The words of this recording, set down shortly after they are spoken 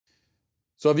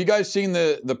So have you guys seen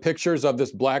the pictures of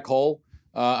this black hole?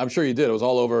 I'm sure you did. It was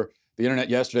all over the internet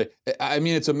yesterday. I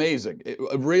mean, it's amazing. It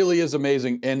really is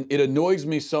amazing. And it annoys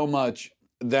me so much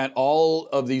that all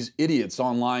of these idiots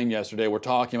online yesterday were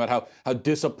talking about how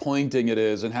disappointing it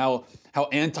is and how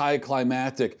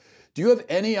anticlimactic. Do you have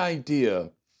any idea,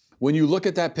 when you look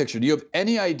at that picture, do you have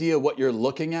any idea what you're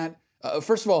looking at?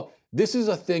 First of all, this is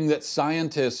a thing that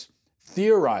scientists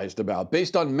theorized about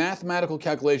based on mathematical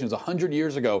calculations 100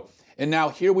 years ago. And now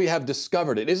here we have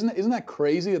discovered it. Isn't that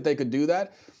crazy that they could do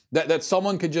that? That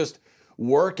someone could just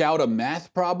work out a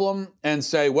math problem and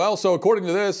say, well, so according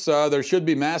to this, there should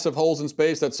be massive holes in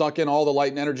space that suck in all the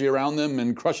light and energy around them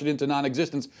and crush it into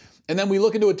non-existence. And then we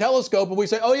look into a telescope and we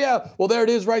say, oh yeah, well there it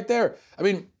is right there. I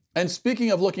mean, and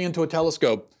speaking of looking into a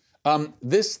telescope,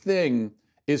 this thing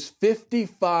is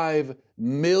 55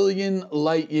 million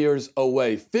light years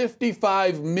away.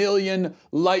 55 million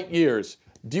light years.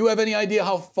 Do you have any idea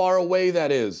how far away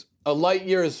that is? A light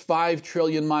year is 5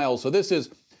 trillion miles. So this is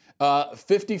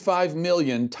 55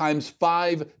 million times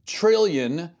 5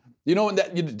 trillion. You know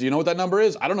do you know what that number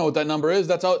is? I don't know what that number is.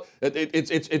 That's how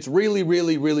it's really,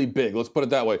 really, really big. Let's put it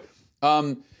that way.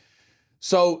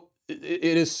 So it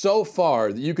is so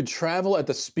far that you could travel at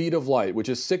the speed of light, which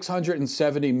is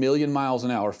 670 million miles an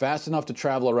hour, fast enough to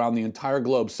travel around the entire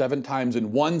globe 7 times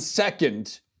in 1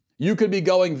 second. You could be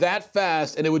going that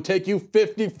fast and it would take you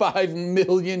 55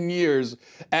 million years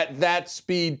at that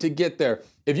speed to get there.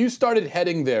 If you started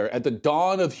heading there at the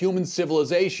dawn of human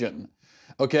civilization,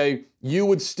 okay, you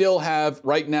would still have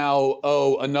right now,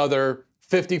 another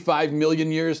 55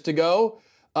 million years to go.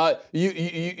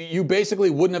 You basically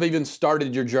wouldn't have even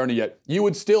started your journey yet. You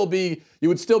would still be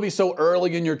so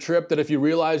early in your trip that if you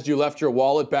realized you left your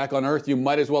wallet back on Earth, you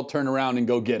might as well turn around and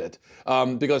go get it.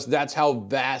 Because that's how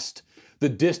vast the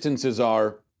distances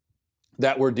are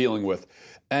that we're dealing with.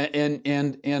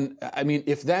 And I mean,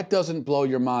 if that doesn't blow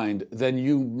your mind, then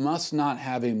you must not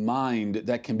have a mind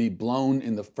that can be blown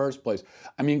in the first place.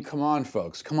 I mean, come on,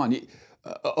 folks, come on.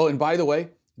 And by the way,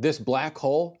 this black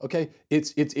hole, okay,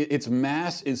 its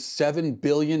mass is 7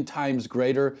 billion times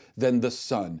greater than the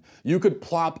sun. You could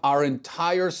plop our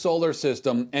entire solar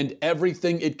system and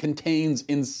everything it contains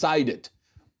inside it.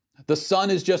 The sun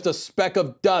is just a speck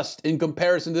of dust in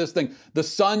comparison to this thing. The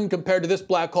sun compared to this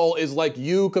black hole is like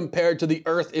you compared to the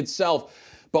Earth itself.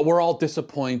 But we're all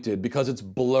disappointed because it's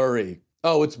blurry.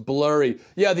 Oh, it's blurry.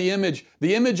 Yeah, the image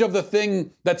of the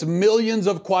thing that's millions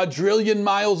of quadrillion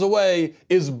miles away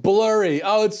is blurry.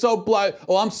 Oh, it's so blurry.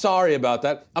 Oh, I'm sorry about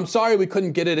that. I'm sorry we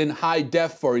couldn't get it in high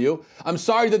def for you. I'm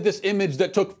sorry that this image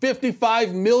that took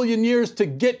 55 million years to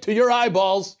get to your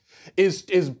eyeballs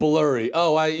is blurry.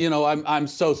 Oh, I'm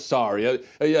so sorry.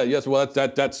 Yes, well,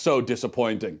 that's so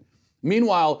disappointing.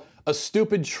 Meanwhile, a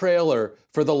stupid trailer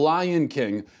for The Lion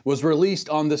King was released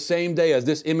on the same day as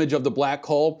this image of the black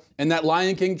hole, and that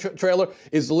Lion King trailer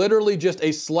is literally just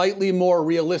a slightly more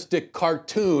realistic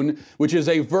cartoon, which is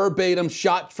a verbatim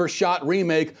shot-for-shot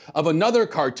remake of another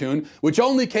cartoon, which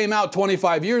only came out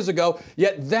 25 years ago,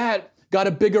 yet that got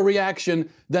a bigger reaction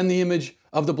than the image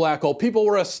of the black hole. People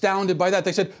were astounded by that.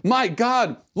 They said, my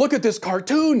God, look at this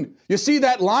cartoon. You see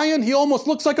that lion? He almost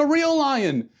looks like a real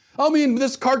lion. I mean,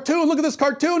 this cartoon, look at this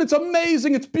cartoon. It's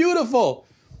amazing. It's beautiful.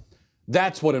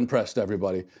 That's what impressed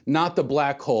everybody, not the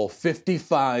black hole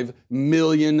 55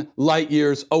 million light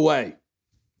years away.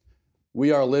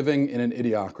 We are living in an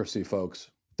idiocracy, folks.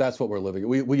 That's what we're living.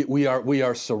 We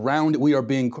are surrounded. We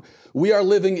are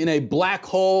living in a black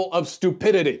hole of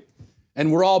stupidity,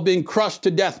 and we're all being crushed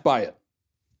to death by it.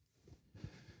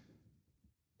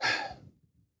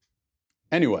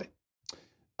 Anyway,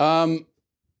 let's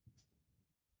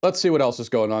see what else is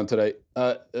going on today.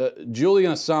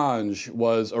 Julian Assange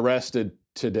was arrested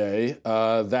today.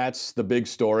 That's the big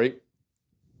story.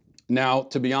 Now,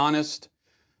 to be honest,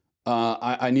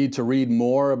 I need to read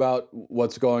more about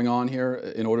what's going on here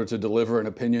in order to deliver an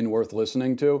opinion worth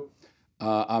listening to.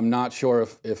 I'm not sure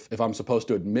if I'm supposed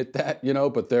to admit that,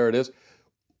 but there it is.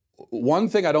 One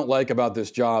thing I don't like about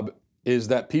this job is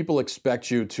that people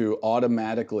expect you to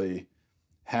automatically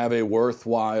have a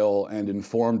worthwhile and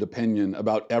informed opinion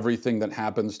about everything that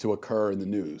happens to occur in the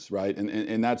news, right?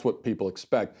 And that's what people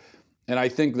expect. And I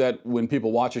think that when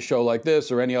people watch a show like this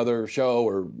or any other show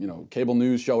or, cable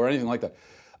news show or anything like that,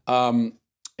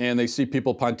 and they see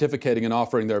people pontificating and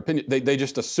offering their opinion, they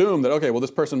just assume that, okay, well, this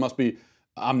person must be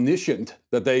omniscient,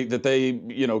 that they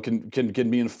can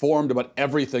be informed about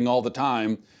everything all the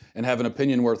time and have an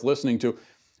opinion worth listening to.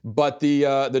 But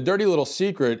the dirty little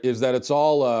secret is that it's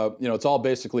all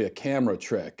basically a camera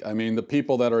trick. I mean, the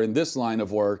people that are in this line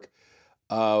of work,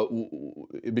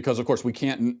 because of course we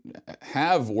can't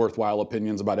have worthwhile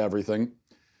opinions about everything,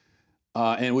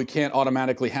 And we can't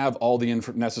automatically have all the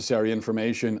necessary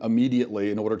information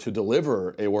immediately in order to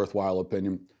deliver a worthwhile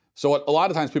opinion. So what a lot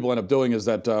of times people end up doing is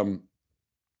that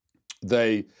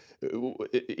they,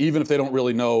 even if they don't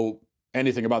really know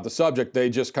anything about the subject, they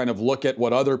just kind of look at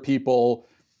what other people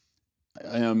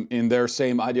in their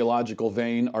same ideological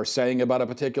vein are saying about a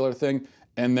particular thing,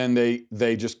 and then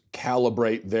they just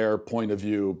calibrate their point of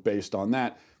view based on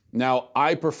that. Now,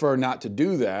 I prefer not to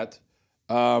do that.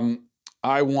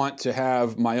 I want to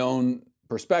have my own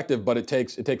perspective, but it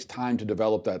takes time to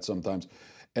develop that sometimes.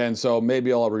 And so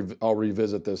maybe I'll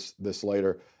revisit this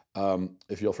later,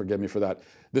 if you'll forgive me for that.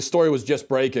 This story was just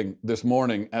breaking this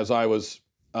morning as I was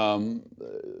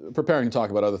preparing to talk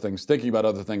about other things, thinking about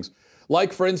other things.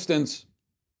 Like, for instance,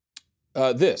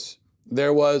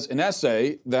 there was an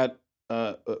essay that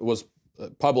was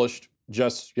published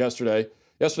just yesterday.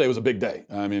 Yesterday was a big day.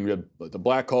 I mean, we had the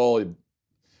black hole,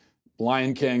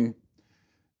 Lion King,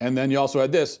 and then you also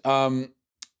had this. An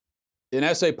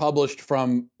essay published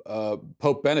from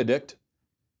Pope Benedict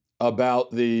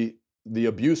about the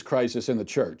abuse crisis in the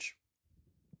church.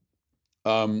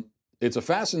 It's a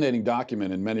fascinating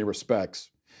document in many respects.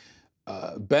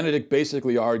 Benedict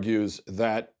basically argues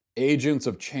that agents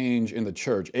of change in the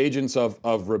church, agents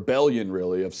of rebellion,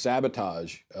 really, of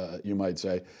sabotage, you might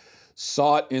say,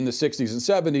 sought in the 60s and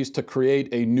 70s to create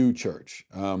a new church.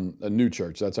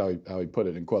 That's how he put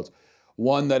it in quotes.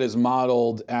 One that is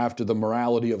modeled after the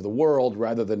morality of the world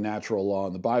rather than natural law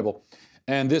in the Bible.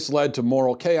 And this led to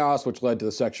moral chaos, which led to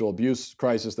the sexual abuse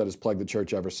crisis that has plagued the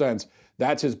church ever since.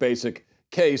 That's his basic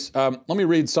case. Let me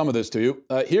read some of this to you.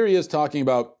 Here he is talking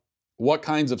about what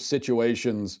kinds of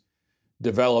situations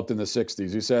developed in the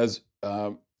 60s. He says,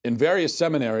 in various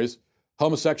seminaries,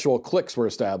 homosexual cliques were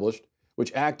established,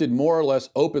 which acted more or less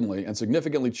openly and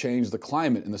significantly changed the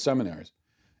climate in the seminaries.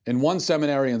 In one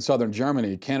seminary in southern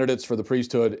Germany, candidates for the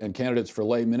priesthood and candidates for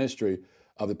lay ministry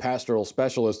of the pastoral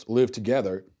specialists lived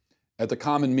together. At the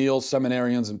common meals,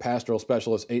 seminarians and pastoral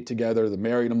specialists ate together, the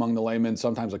married among the laymen,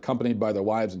 sometimes accompanied by their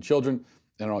wives and children,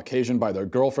 and on occasion by their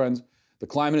girlfriends. The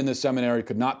climate in this seminary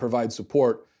could not provide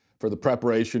support for the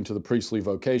preparation to the priestly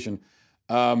vocation.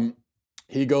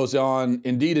 He goes on,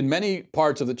 indeed, in many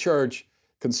parts of the church,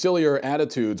 conciliar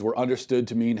attitudes were understood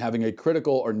to mean having a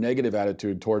critical or negative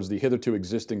attitude towards the hitherto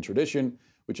existing tradition,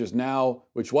 which was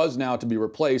now to be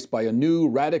replaced by a new,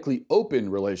 radically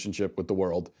open relationship with the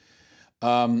world.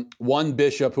 One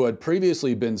bishop who had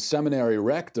previously been seminary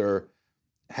rector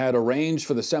had arranged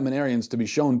for the seminarians to be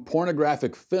shown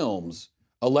pornographic films,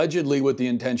 allegedly with the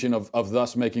intention of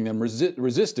thus making them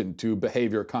resistant to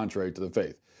behavior contrary to the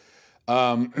faith.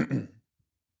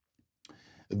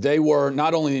 They were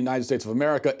not only in the United States of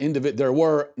America, there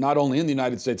were not only in the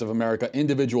United States of America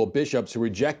individual bishops who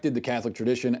rejected the Catholic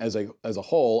tradition as a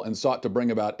whole and sought to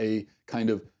bring about a kind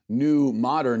of new,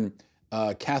 modern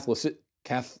Catholicity.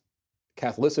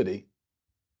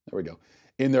 There we go.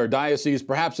 In their diocese.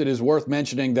 Perhaps it is worth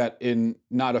mentioning that in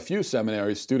not a few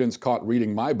seminaries, students caught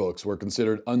reading my books were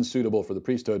considered unsuitable for the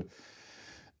priesthood.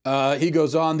 He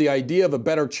goes on, the idea of a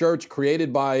better church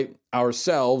created by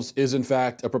ourselves is in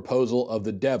fact a proposal of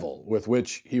the devil, with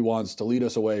which he wants to lead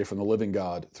us away from the living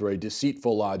God through a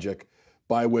deceitful logic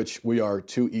by which we are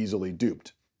too easily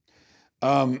duped.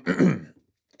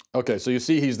 Okay, so you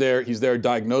see he's there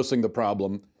diagnosing the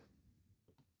problem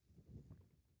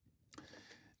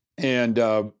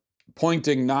and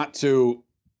pointing not to,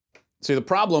 see, the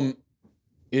problem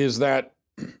is that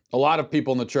a lot of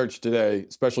people in the church today,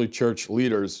 especially church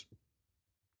leaders,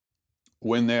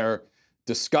 when they're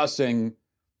discussing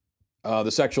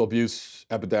the sexual abuse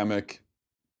epidemic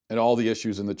and all the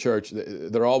issues in the church,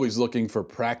 they're always looking for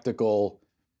practical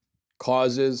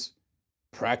causes,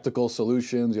 practical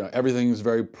solutions. You know, everything's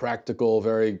very practical,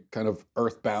 very kind of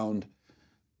earthbound.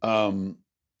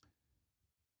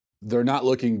 They're not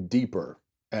looking deeper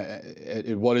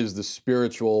at what is the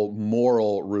spiritual,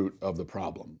 moral root of the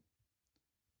problem.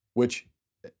 Which,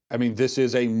 I mean, this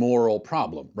is a moral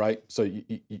problem, right? So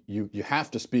you have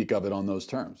to speak of it on those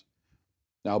terms.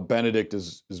 Now, Benedict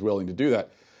is willing to do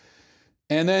that.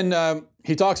 And then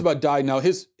he talks about now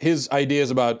his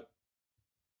ideas about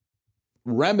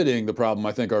remedying the problem,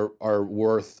 I think, are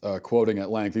worth quoting at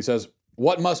length. He says,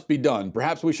 what must be done?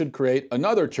 Perhaps we should create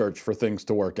another church for things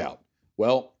to work out.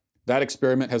 Well, that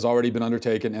experiment has already been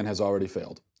undertaken and has already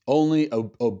failed. Only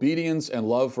obedience and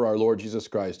love for our Lord Jesus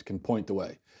Christ can point the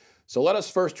way. So let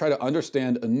us first try to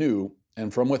understand anew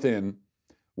and from within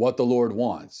what the Lord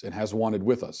wants and has wanted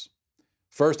with us.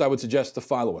 First, I would suggest the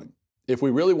following. If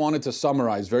we really wanted to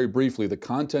summarize very briefly the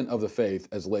content of the faith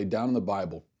as laid down in the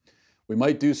Bible, we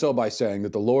might do so by saying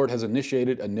that the Lord has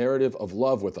initiated a narrative of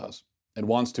love with us, and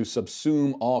wants to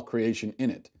subsume all creation in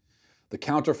it. The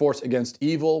counterforce against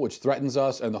evil, which threatens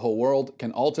us and the whole world,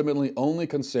 can ultimately only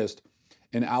consist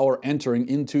in our entering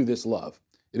into this love.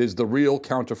 It is the real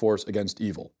counterforce against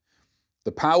evil.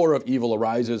 The power of evil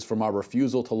arises from our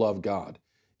refusal to love God.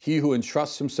 He who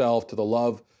entrusts himself to the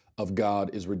love of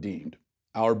God is redeemed.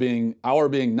 Our being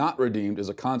not redeemed is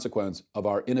a consequence of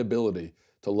our inability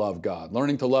to love God.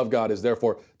 Learning to love God is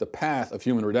therefore the path of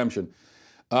human redemption.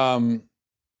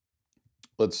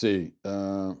 Let's see.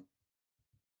 I'm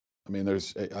not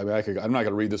going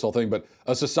to read this whole thing, but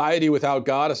a society without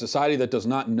God, a society that does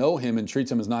not know him and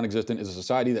treats him as non-existent, is a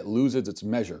society that loses its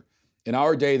measure. In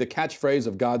our day, the catchphrase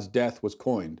of God's death was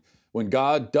coined. When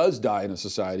God does die in a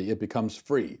society, it becomes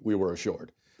free, we were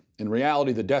assured. In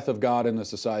reality, the death of God in a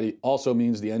society also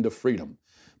means the end of freedom,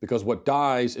 because what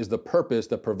dies is the purpose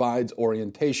that provides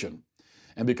orientation,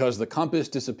 and because the compass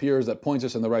disappears that points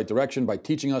us in the right direction by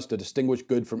teaching us to distinguish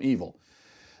good from evil.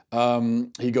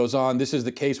 He goes on, this is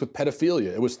the case with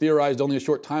pedophilia. It was theorized only a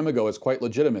short time ago as quite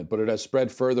legitimate, but it has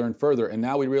spread further and further, and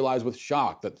now we realize with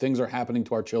shock that things are happening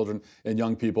to our children and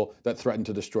young people that threaten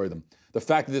to destroy them. The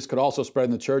fact that this could also spread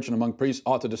in the church and among priests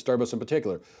ought to disturb us in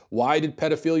particular. Why did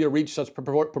pedophilia reach such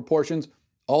proportions?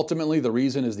 Ultimately, the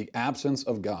reason is the absence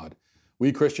of God.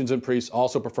 We Christians and priests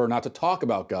also prefer not to talk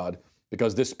about God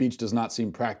because this speech does not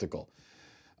seem practical.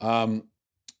 And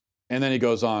then he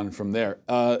goes on from there.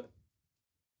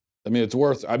 It's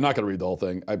worth, I'm not going to read the whole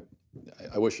thing.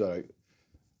 I wish that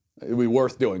it'd be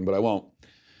worth doing, but I won't.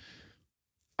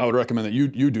 I would recommend that you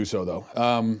do so,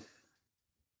 though.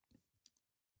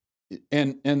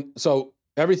 And so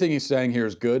everything he's saying here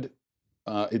is good.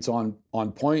 It's on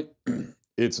point.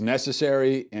 It's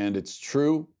necessary and it's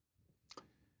true.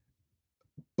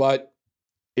 But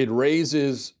it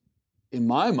raises, in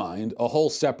my mind, a whole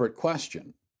separate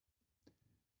question,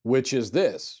 which is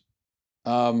this.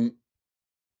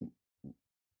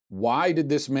 Why did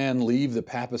this man leave the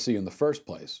papacy in the first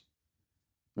place?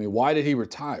 Why did he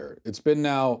retire? It's been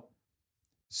now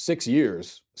 6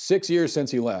 years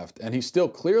since he left, and he's still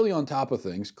clearly on top of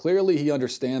things. Clearly, he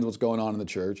understands what's going on in the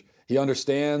church. He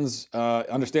understands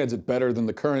it better than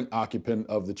the current occupant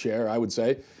of the chair, I would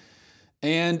say.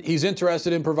 And he's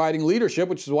interested in providing leadership,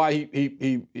 which is why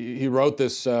he wrote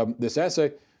this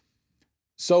essay.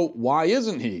 So why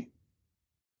isn't he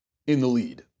in the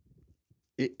lead?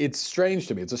 It's strange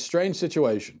to me. It's a strange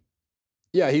situation.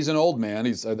 Yeah, he's an old man.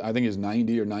 I think he's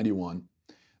 90 or 91.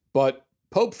 But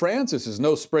Pope Francis is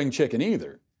no spring chicken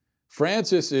either.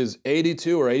 Francis is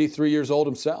 82 or 83 years old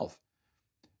himself.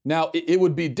 Now, it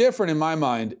would be different in my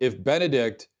mind if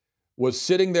Benedict was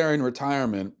sitting there in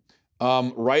retirement,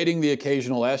 writing the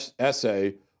occasional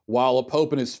essay, while a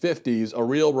pope in his 50s, a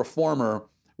real reformer,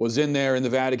 was in there in the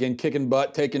Vatican, kicking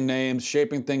butt, taking names,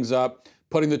 shaping things up,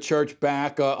 putting the church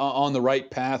back on the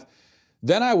right path.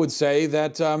 Then I would say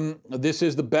that this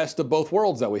is the best of both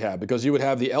worlds that we have, because you would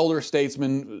have the elder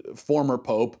statesman, former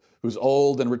pope, who's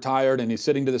old and retired, and he's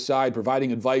sitting to the side,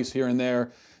 providing advice here and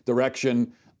there,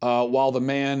 direction, while the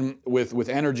man with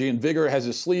energy and vigor has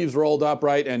his sleeves rolled up,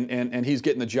 right, and he's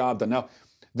getting the job done. Now,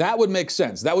 that would make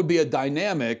sense. That would be a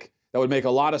dynamic that would make a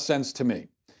lot of sense to me.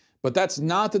 But that's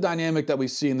not the dynamic that we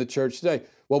see in the church today.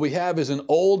 What we have is an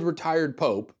old retired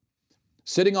pope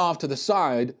sitting off to the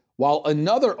side while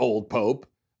another old pope,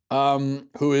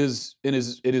 who is in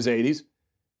his 80s,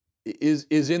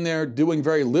 is in there doing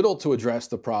very little to address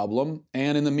the problem,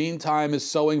 and in the meantime is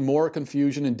sowing more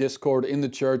confusion and discord in the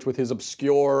church with his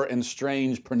obscure and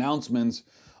strange pronouncements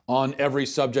on every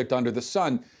subject under the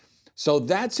sun. So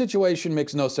that situation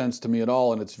makes no sense to me at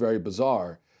all, and it's very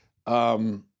bizarre.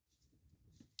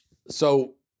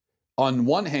 So on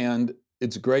one hand,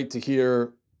 it's great to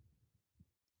hear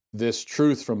this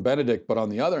truth from Benedict, but on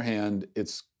the other hand,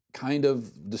 it's kind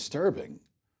of disturbing.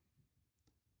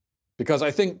 Because I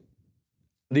think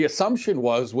the assumption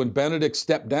was when Benedict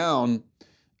stepped down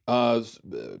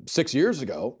 6 years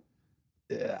ago,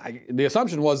 the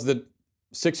assumption was that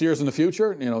 6 years in the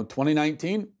future,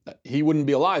 2019, he wouldn't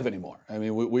be alive anymore.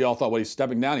 We all thought, well, he's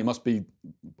stepping down, he must be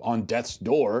on death's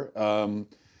door.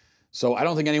 So I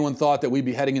don't think anyone thought that we'd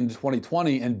be heading into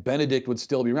 2020 and Benedict would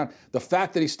still be around. The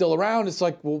fact that he's still around, it's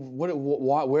like,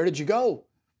 well, where did you go?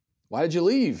 Why did you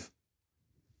leave?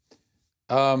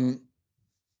 A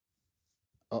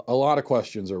lot of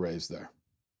questions are raised there.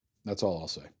 That's all I'll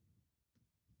say.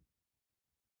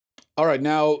 All right,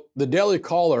 now the Daily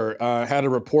Caller had a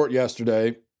report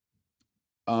yesterday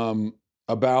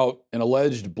about an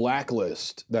alleged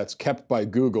blacklist that's kept by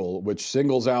Google, which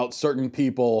singles out certain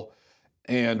people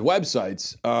and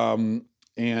websites,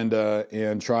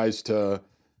 and tries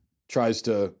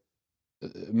to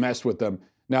mess with them.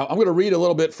 Now, I'm going to read a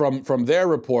little bit from their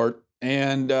report,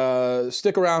 and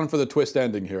stick around for the twist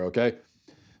ending here, okay?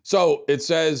 So it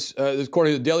says,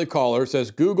 according to the Daily Caller, it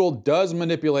says Google does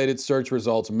manipulate its search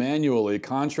results manually,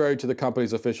 contrary to the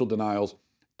company's official denials.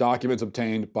 Documents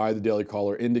obtained by the Daily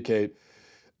Caller indicate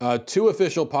 2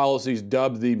 official policies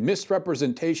dubbed the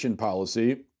misrepresentation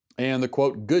policy and the,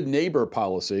 quote, good neighbor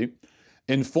policy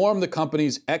inform the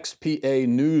company's XPA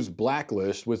News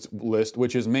blacklist,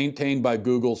 which is maintained by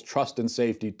Google's trust and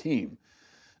safety team.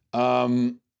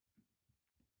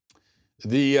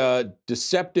 The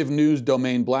deceptive news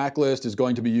domain blacklist is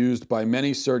going to be used by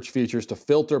many search features to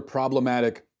filter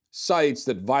problematic sites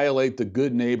that violate the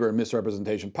good neighbor and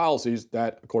misrepresentation policies.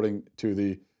 That, according to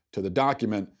the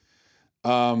document,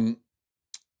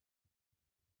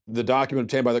 the document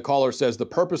obtained by the caller says the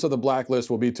purpose of the blacklist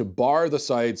will be to bar the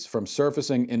sites from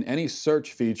surfacing in any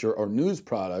search feature or news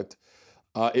product.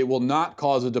 It will not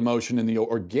cause a demotion in the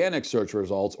organic search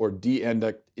results or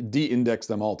de-index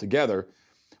them altogether.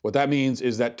 What that means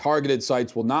is that targeted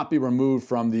sites will not be removed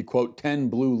from the, quote, 10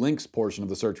 blue links portion of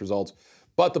the search results,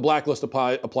 but the blacklist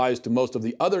applies to most of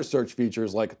the other search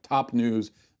features like top news,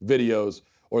 videos,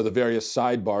 or the various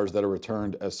sidebars that are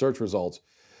returned as search results.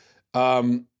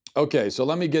 Okay, so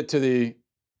let me get to the,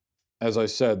 as I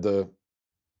said, the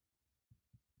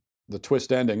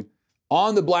twist ending.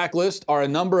 On the blacklist are a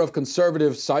number of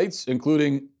conservative sites,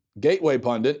 including Gateway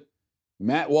Pundit,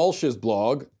 Matt Walsh's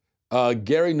blog,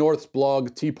 Gary North's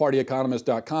blog,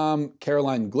 TeaPartyEconomist.com,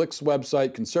 Caroline Glick's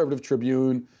website, Conservative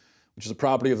Tribune, which is a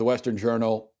property of the Western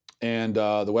Journal, and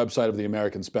the website of the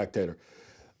American Spectator.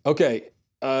 Okay,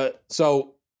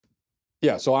 so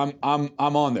I'm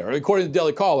on there. According to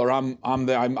Daily Caller,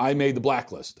 I made the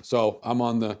blacklist, so I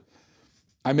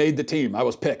made the team. I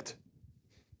was picked.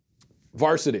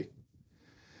 Varsity.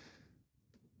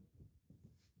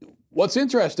 What's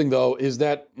interesting, though, is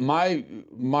that my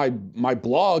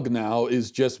blog now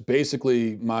is just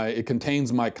basically it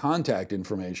contains my contact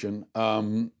information.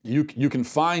 You can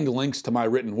find links to my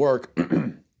written work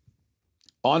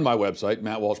on my website,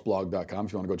 mattwalshblog.com,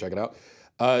 if you want to go check it out.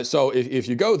 So if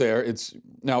you go there, it's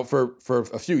now for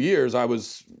a few years,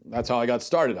 that's how I got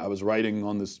started. I was writing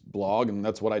on this blog, and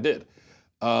that's what I did.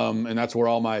 And that's where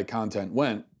all my content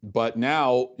went. But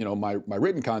now, my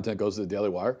written content goes to the Daily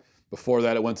Wire. Before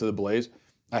that, it went to the Blaze.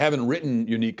 I haven't written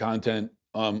unique content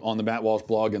on the Matt Walsh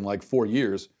blog in like 4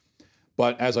 years.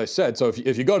 But as I said, so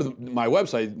if you go to my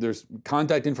website, there's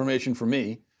contact information for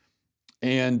me,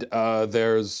 and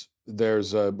there's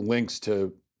links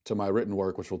to my written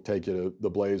work, which will take you to the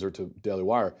Blaze or to Daily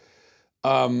Wire.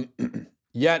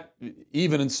 Yet,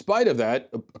 even in spite of that,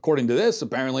 according to this,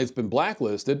 apparently it's been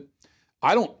blacklisted.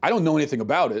 I don't know anything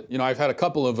about it. I've had a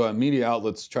couple of media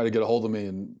outlets try to get a hold of me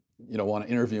and want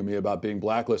to interview me about being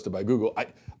blacklisted by Google.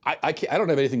 I don't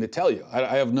have anything to tell you.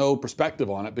 I have no perspective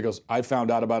on it because I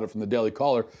found out about it from the Daily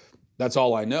Caller. That's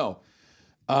all I know.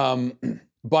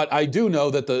 But I do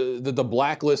know that the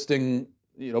blacklisting,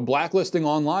 blacklisting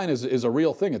online is a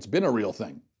real thing. It's been a real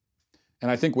thing, and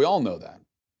I think we all know that.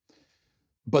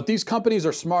 But these companies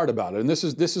are smart about it, and this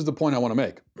is the point I want to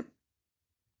make.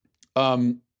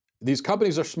 These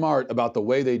companies are smart about the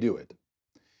way they do it,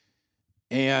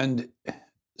 and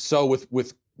so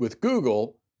with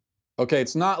Google, okay,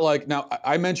 it's not like, now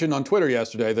I mentioned on Twitter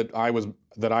yesterday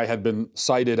that I had been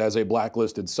cited as a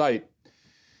blacklisted site,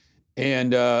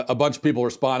 and a bunch of people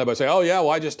responded by saying, "Oh yeah, well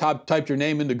I just typed your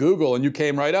name into Google and you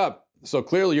came right up. So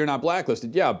clearly you're not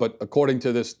blacklisted." Yeah, but according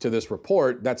to this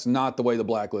report, that's not the way the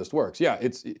blacklist works. Yeah,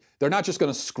 they're not just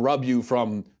going to scrub you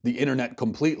from the internet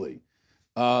completely.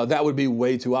 That would be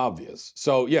way too obvious.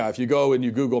 So yeah, if you go and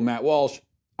you Google Matt Walsh,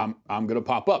 I'm going to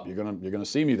pop up. You're going to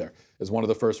see me there as one of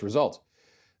the first results.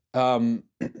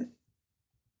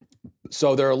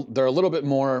 So they're a little bit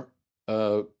more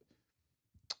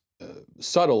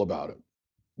subtle about it,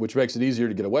 which makes it easier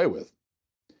to get away with.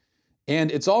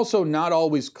 And it's also not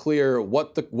always clear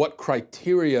what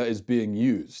criteria is being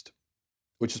used,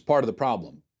 which is part of the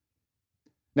problem.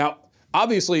 Now,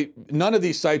 obviously, none of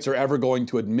these sites are ever going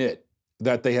to admit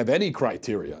that they have any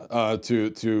criteria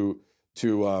to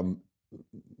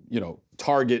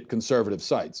target conservative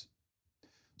sites.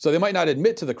 So they might not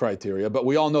admit to the criteria, but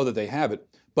we all know that they have it.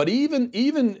 But even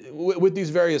with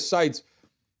these various sites,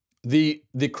 the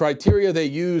criteria they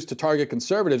use to target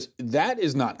conservatives, that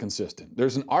is not consistent.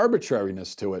 There's an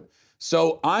arbitrariness to it.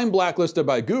 So I'm blacklisted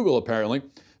by Google, apparently,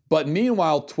 but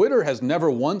meanwhile, Twitter has never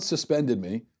once suspended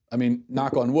me. I mean,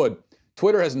 knock on wood.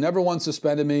 Twitter has never once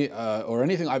suspended me or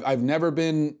anything. I've never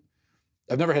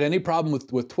had any problem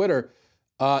with Twitter,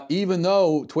 even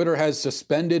though Twitter has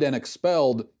suspended and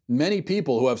expelled many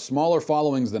people who have smaller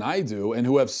followings than I do and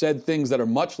who have said things that are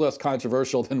much less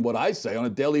controversial than what I say on a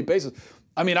daily basis.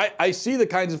 I mean, I see the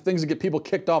kinds of things that get people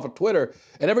kicked off of Twitter,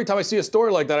 and every time I see a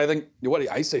story like that, I think, what?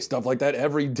 I say stuff like that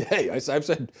every day. I've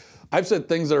said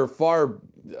things that are far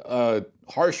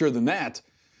harsher than that.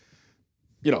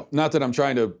 You know, not that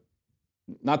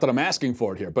I'm asking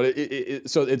for it here, but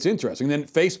so it's interesting. And then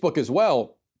Facebook as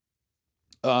well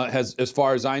has, as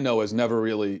far as I know, has never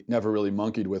really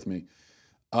monkeyed with me.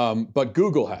 But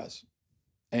Google has,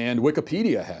 and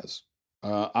Wikipedia has.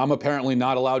 I'm apparently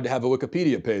not allowed to have a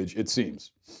Wikipedia page, it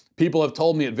seems. People have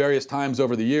told me at various times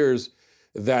over the years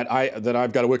that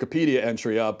I've got a Wikipedia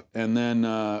entry up, and then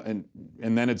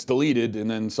it's deleted, and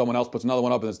then someone else puts another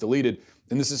one up and it's deleted.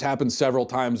 And this has happened several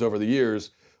times over the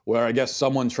years, where I guess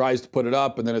someone tries to put it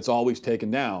up and then it's always taken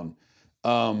down.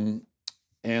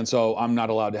 And so I'm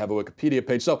not allowed to have a Wikipedia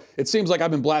page. So it seems like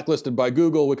I've been blacklisted by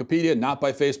Google, Wikipedia, not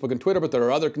by Facebook and Twitter, but there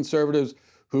are other conservatives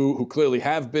who clearly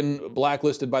have been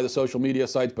blacklisted by the social media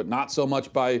sites, but not so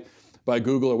much by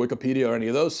Google or Wikipedia or any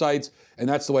of those sites. And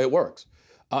that's the way it works.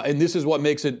 And this is what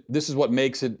makes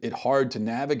it hard to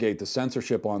navigate the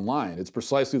censorship online. It's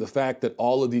precisely the fact that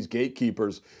all of these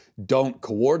gatekeepers don't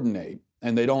coordinate,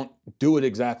 and they don't do it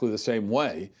exactly the same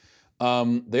way.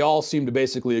 They all seem to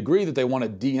basically agree that they want to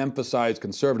de-emphasize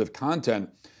conservative content,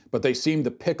 but they seem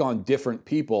to pick on different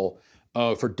people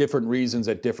for different reasons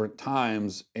at different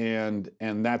times, and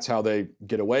that's how they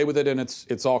get away with it, and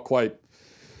it's all quite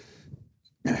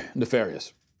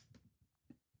nefarious.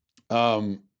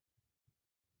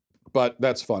 But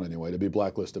that's fun anyway, to be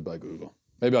blacklisted by Google.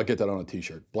 Maybe I'll get that on a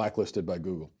t-shirt, blacklisted by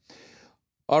Google.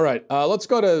 All right, let's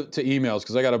go to emails,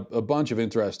 because I got a bunch of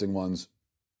interesting ones,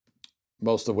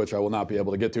 most of which I will not be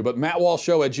able to get to. But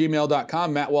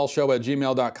mattwalshshow@gmail.com,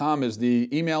 mattwalshshow@gmail.com is the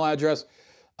email address.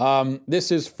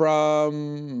 This is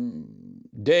from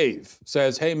Dave.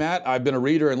 Says, hey, Matt, I've been a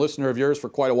reader and listener of yours for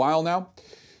quite a while now.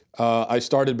 I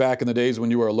started back in the days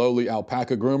when you were a lowly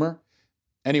alpaca groomer.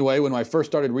 Anyway, when I first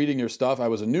started reading your stuff, I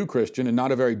was a new Christian and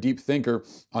not a very deep thinker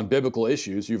on biblical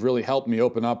issues. You've really helped me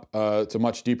open up to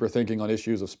much deeper thinking on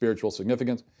issues of spiritual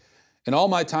significance. In all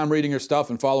my time reading your stuff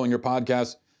and following your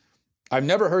podcast, I've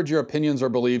never heard your opinions or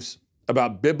beliefs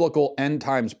about biblical end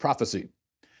times prophecy.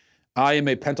 I am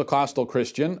a Pentecostal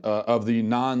Christian of the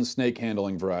non-snake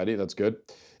handling variety. That's good.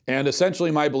 And essentially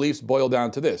my beliefs boil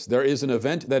down to this. There is an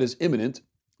event that is imminent,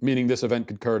 meaning this event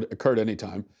could occur at any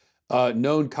time,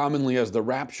 known commonly as the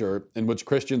rapture, in which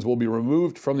Christians will be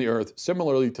removed from the earth,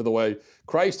 similarly to the way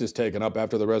Christ is taken up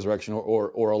after the resurrection,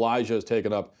 or Elijah is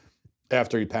taken up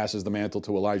after he passes the mantle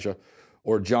to Elijah,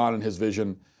 or John in his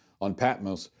vision on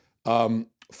Patmos.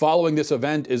 Following this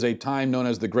event is a time known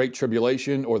as the Great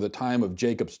Tribulation, or the time of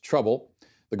Jacob's trouble.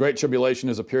 The Great Tribulation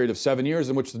is a period of 7 years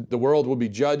in which the world will be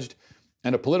judged,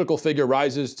 and a political figure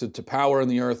rises to power in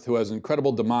the earth who has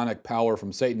incredible demonic power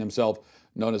from Satan himself,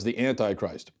 known as the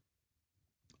Antichrist.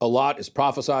 A lot is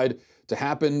prophesied to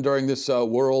happen during this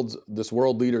world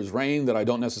leader's reign that I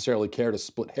don't necessarily care to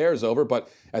split hairs over, but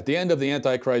at the end of the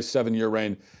Antichrist's 7-year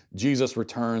reign, Jesus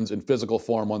returns in physical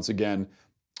form once again.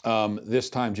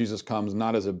 This time Jesus comes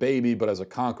not as a baby, but as a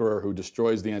conqueror who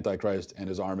destroys the Antichrist and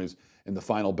his armies in the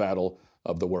final battle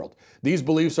of the world. These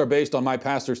beliefs are based on my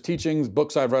pastor's teachings,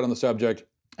 books I've read on the subject,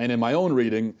 and in my own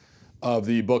reading of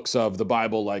the books of the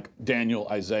Bible like Daniel,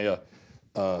 Isaiah,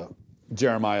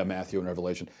 Jeremiah, Matthew, and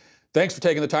Revelation. Thanks for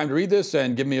taking the time to read this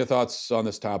and give me your thoughts on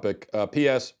this topic.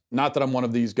 P.S. Not that I'm one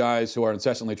of these guys who are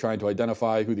incessantly trying to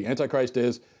identify who the Antichrist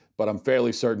is, but I'm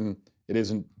fairly certain it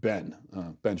isn't Ben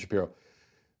Shapiro.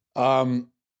 But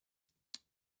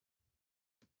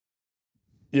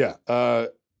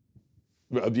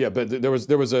there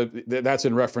was a, that's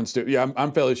in reference to,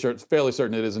 I'm fairly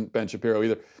certain it isn't Ben Shapiro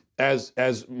either.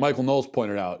 As Michael Knowles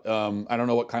pointed out, I don't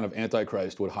know what kind of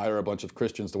Antichrist would hire a bunch of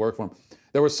Christians to work for him.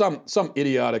 There was some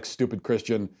idiotic, stupid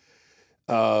Christian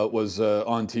was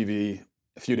on TV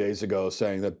a few days ago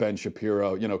saying that Ben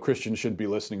Shapiro, Christians shouldn't be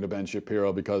listening to Ben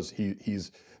Shapiro because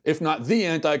he's, if not the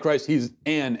Antichrist, he's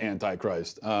an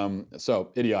Antichrist.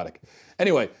 So idiotic.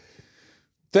 Anyway,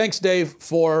 thanks, Dave,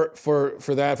 for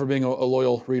that, for being a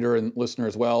loyal reader and listener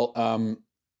as well.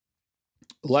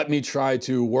 Let me try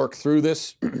to work through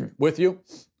this with you.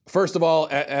 First of all,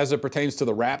 as it pertains to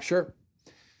the rapture,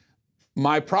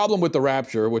 my problem with the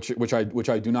rapture, which I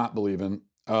do not believe in,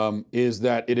 is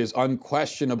that it is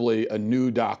unquestionably a new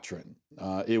doctrine.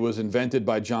 It was invented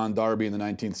by John Darby in the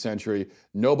 19th century.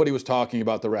 Nobody was talking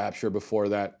about the rapture before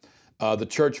that. The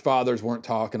church fathers weren't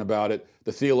talking about it.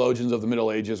 The theologians of the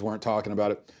Middle Ages weren't talking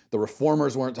about it. The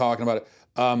reformers weren't talking about it.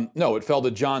 No, it fell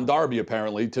to John Darby,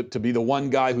 apparently, to be the one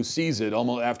guy who sees it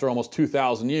after almost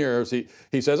 2,000 years.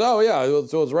 He says, oh, yeah,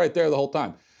 so it was right there the whole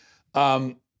time.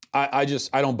 I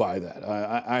don't buy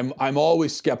that. I'm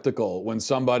always skeptical when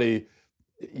somebody,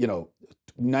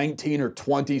 19 or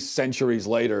 20 centuries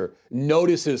later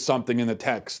notices something in the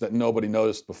text that nobody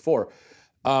noticed before.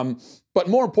 But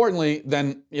more importantly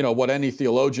than, what any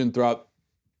theologian throughout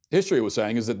history was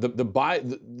saying is that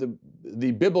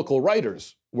the biblical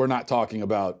writers were not talking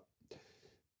about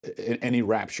any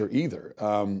rapture either.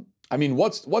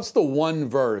 What's the one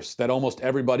verse that almost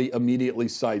everybody immediately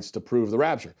cites to prove the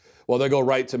rapture? Well, they go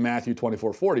right to Matthew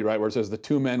 24:40, right, where it says the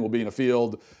two men will be in a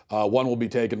field, one will be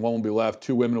taken, one will be left,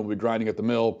 two women will be grinding at the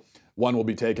mill, one will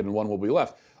be taken and one will be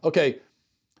left. Okay,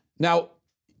 now,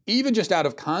 even just out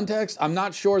of context, I'm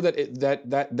not sure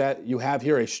that you have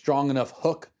here a strong enough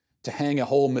hook to hang a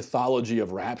whole mythology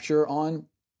of rapture on.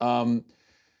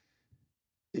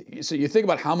 So you think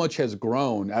about how much has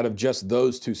grown out of just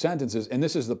those two sentences, and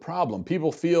this is the problem.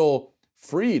 People feel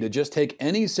free to just take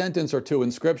any sentence or two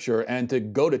in Scripture and to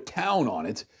go to town on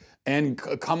it and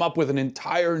come up with an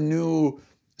entire new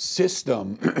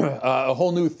system, a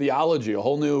whole new theology,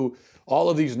 all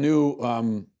of these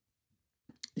new,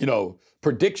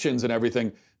 predictions and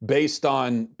everything based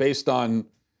on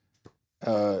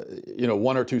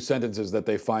one or two sentences that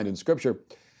they find in Scripture.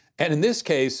 And in this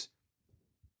case,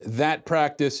 that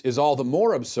practice is all the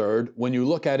more absurd when you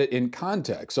look at it in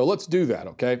context. So let's do that,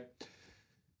 okay?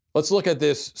 Let's look at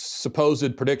this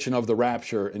supposed prediction of the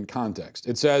rapture in context.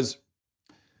 It says,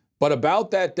 but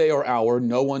about that day or hour,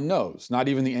 no one knows, not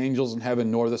even the angels in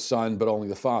heaven, nor the Son, but only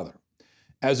the Father.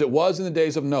 As it was in the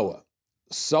days of Noah,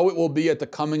 so it will be at the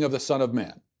coming of the Son of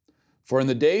Man. For in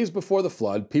the days before the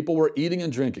flood, people were eating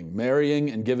and drinking, marrying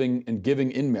and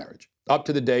giving in marriage, up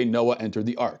to the day Noah entered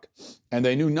the ark. And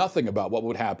they knew nothing about what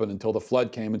would happen until the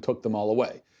flood came and took them all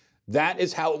away. That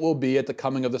is how it will be at the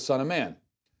coming of the Son of Man.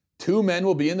 Two men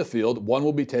will be in the field, one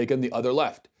will be taken, the other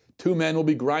left. Two men will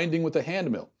be grinding with a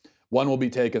handmill, one will be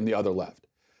taken, the other left.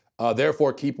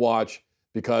 Therefore keep watch,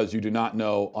 because you do not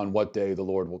know on what day the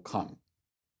Lord will come.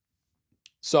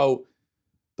 So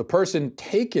the person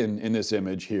taken in this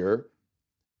image here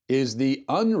is the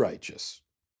unrighteous,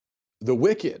 the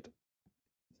wicked.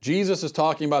 Jesus is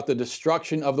talking about the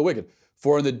destruction of the wicked.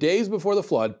 For in the days before the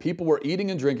flood, people were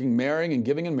eating and drinking, marrying and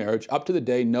giving in marriage, up to the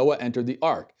day Noah entered the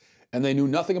ark. And they knew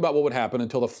nothing about what would happen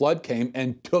until the flood came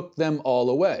and took them all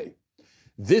away.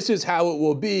 This is how it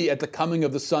will be at the coming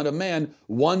of the Son of Man.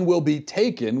 One will be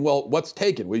taken. Well, what's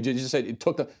taken? We just said it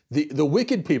took the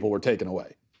wicked people were taken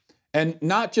away. And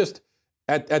not just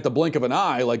at the blink of an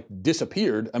eye, like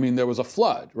disappeared. I mean, there was a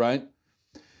flood, right?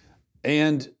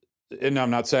 And I'm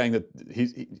not saying that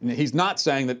he's not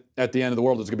saying that at the end of the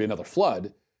world there's going to be another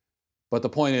flood, but the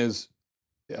point is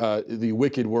the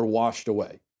wicked were washed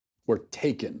away, were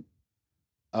taken.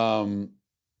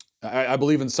 I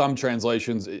believe in some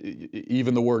translations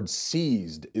even the word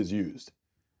seized is used,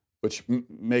 which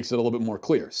makes it a little bit more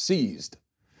clear. Seized.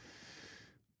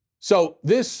 So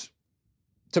this,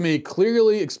 to me,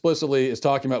 clearly, explicitly is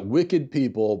talking about wicked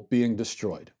people being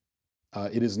destroyed.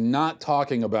 It is not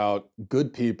talking about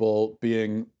good people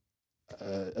being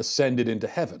ascended into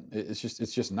heaven. It's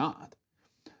just not.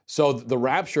 So the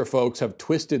rapture folks have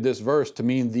twisted this verse to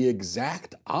mean the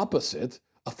exact opposite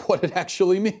of what it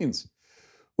actually means,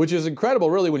 which is incredible,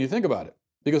 really, when you think about it.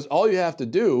 Because all you have to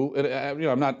do, and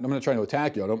I'm not trying to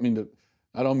attack you. I don't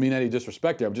mean any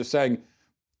disrespect here. I'm just saying,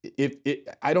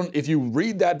 if you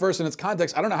read that verse in its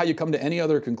context, I don't know how you come to any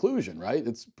other conclusion, right?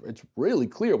 It's really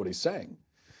clear what he's saying.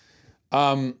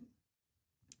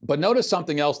 But notice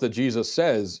something else that Jesus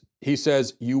says. He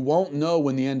says, you won't know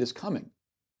when the end is coming.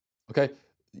 Okay?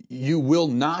 You will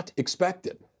not expect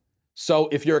it. So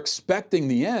if you're expecting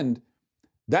the end,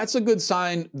 that's a good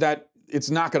sign that it's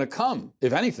not going to come,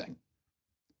 if anything.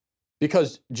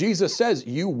 Because Jesus says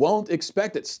you won't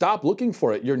expect it. Stop looking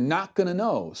for it. You're not going to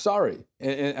know. Sorry.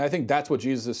 And I think that's what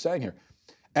Jesus is saying here.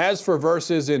 As for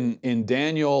verses in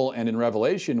Daniel and in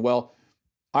Revelation, well,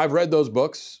 I've read those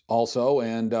books also,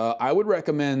 and I would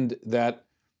recommend that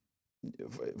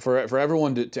for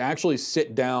everyone to actually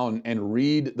sit down and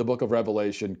read the book of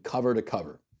Revelation cover to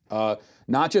cover.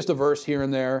 Not just a verse here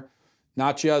and there,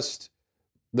 not just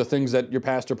the things that your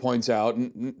pastor points out.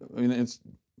 And I mean, it's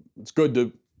good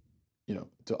to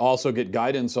also get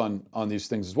guidance on these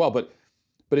things as well. But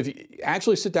if you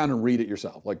actually sit down and read it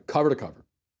yourself, like cover to cover,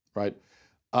 right?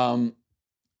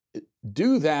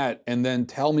 Do that and then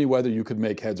tell me whether you could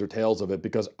make heads or tails of it,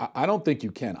 because I don't think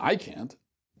you can. I can't.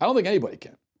 I don't think anybody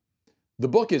can. The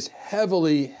book is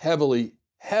heavily, heavily,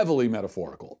 heavily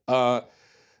metaphorical.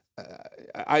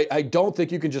 I don't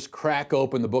think you can just crack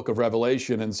open the book of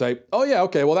Revelation and say, oh yeah,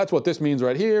 okay, well that's what this means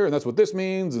right here, and that's what this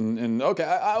means, and okay,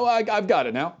 I've got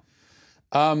it now.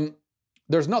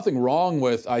 There's nothing wrong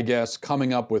with, I guess,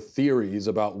 coming up with theories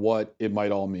about what it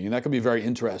might all mean. That could be very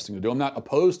interesting to do. I'm not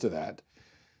opposed to that.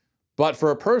 But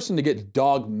for a person to get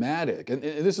dogmatic, and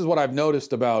this is what I've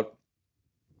noticed about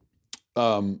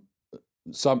I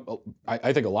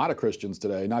think a lot of Christians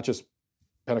today, not just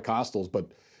Pentecostals,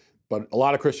 but a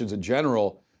lot of Christians in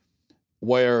general,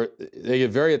 where they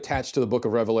get very attached to the book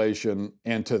of Revelation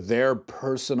and to their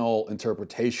personal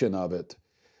interpretation of it,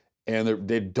 and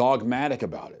they're dogmatic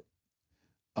about it.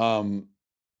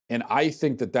 And I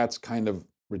think that that's kind of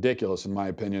ridiculous, in my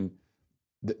opinion.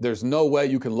 There's no way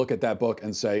you can look at that book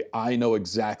and say, I know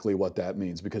exactly what that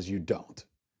means, because you don't.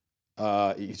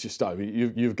 It's just, I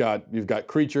mean, you've got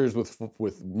creatures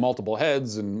with multiple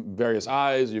heads and various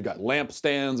eyes. You've got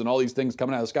lampstands and all these things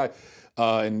coming out of the sky,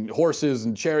 and horses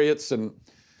and chariots. And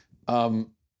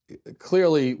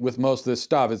clearly, with most of this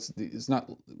stuff, it's not,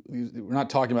 we're not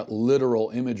talking about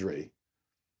literal imagery.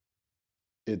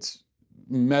 It's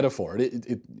metaphor,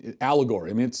 allegory.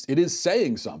 I mean, it is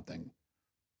saying something,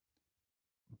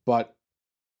 but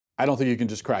I don't think you can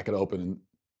just crack it open and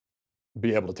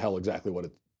be able to tell exactly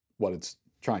what it's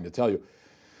trying to tell you.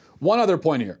 One other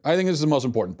point here. I think this is the most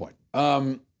important point.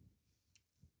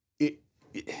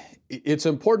 It's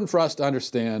important for us to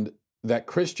understand that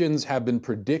Christians have been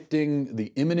predicting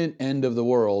the imminent end of the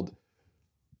world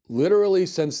literally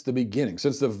since the beginning,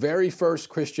 since the very first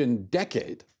Christian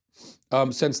decade,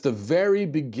 since the very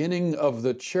beginning of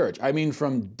the church. I mean,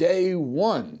 from day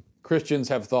one, Christians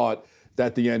have thought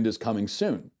that the end is coming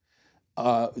soon.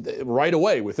 Right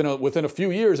away, within a few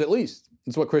years at least.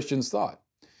 That's what Christians thought.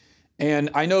 And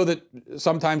I know that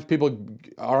sometimes people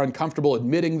are uncomfortable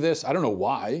admitting this. I don't know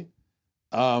why,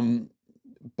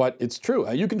 but it's true.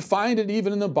 You can find it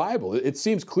even in the Bible. It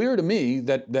seems clear to me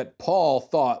that Paul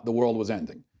thought the world was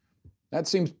ending. That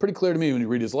seems pretty clear to me when you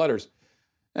read his letters.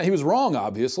 Now, he was wrong,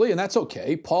 obviously, and that's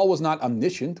okay. Paul was not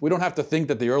omniscient. We don't have to think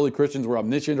that the early Christians were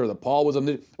omniscient, or that Paul was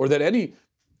omniscient, or that any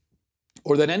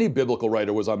biblical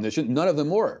writer was omniscient. None of them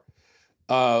were.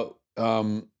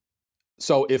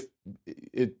 So if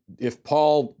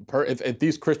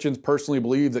these Christians personally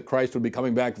believed that Christ would be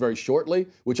coming back very shortly,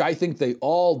 which I think they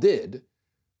all did,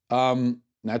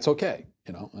 that's okay.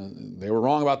 You know, they were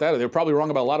wrong about that. They were probably wrong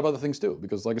about a lot of other things too,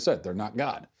 because like I said, they're not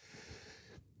God.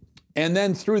 And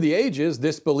then through the ages,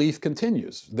 this belief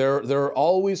continues. There are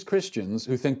always Christians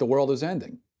who think the world is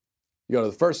ending. You go to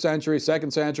the first century,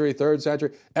 second century, third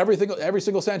century, every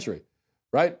single century,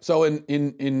 right? So in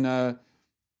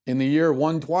the year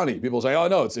 120, people say, oh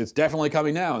no, it's definitely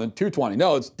coming now. And then 220,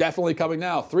 no, it's definitely coming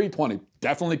now. 320,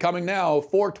 definitely coming now.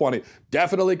 420,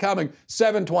 definitely coming.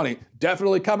 720,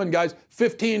 definitely coming, guys.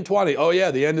 1520, oh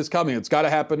yeah, the end is coming. It's got to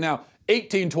happen now.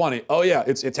 1820, oh yeah,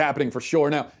 it's happening for sure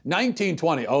now.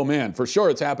 1920, oh man, for sure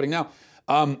it's happening now.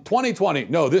 2020,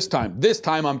 no, this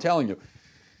time I'm telling you.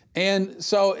 And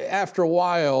so after a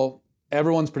while,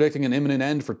 everyone's predicting an imminent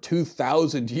end for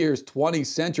 2,000 years, 20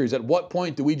 centuries. At what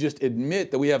point do we just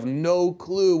admit that we have no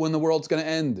clue when the world's going to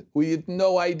end? We have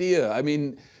no idea. I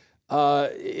mean,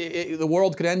 the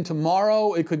world could end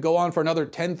tomorrow. It could go on for another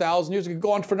 10,000 years. It could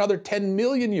go on for another 10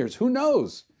 million years. Who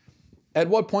knows? At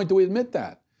what point do we admit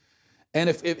that? And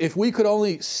if we could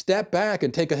only step back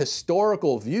and take a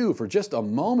historical view for just a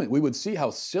moment, we would see how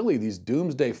silly these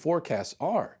doomsday forecasts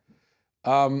are.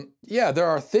 Yeah, there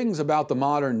are things about the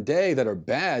modern day that are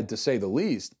bad, to say the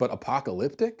least, but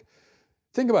apocalyptic?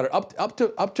 Think about it. Up to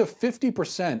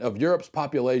 50% of Europe's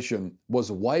population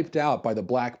was wiped out by the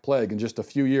Black Plague in just a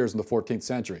few years in the 14th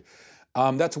century.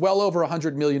 That's well over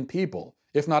 100 million people,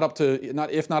 if not up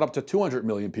to 200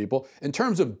 million people. In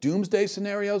terms of doomsday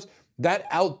scenarios, that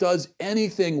outdoes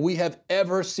anything we have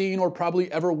ever seen or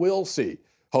probably ever will see,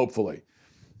 hopefully.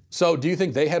 So do you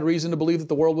think they had reason to believe that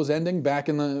the world was ending back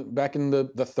in the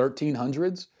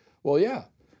 1300s? Well, yeah,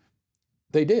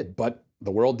 they did, but the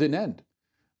world didn't end.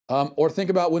 Or think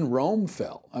about when Rome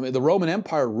fell. I mean, the Roman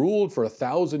Empire ruled for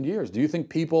 1,000 years. Do you think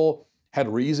people had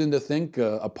reason to think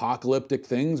apocalyptic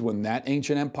things when that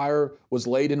ancient empire was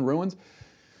laid in ruins?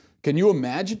 Can you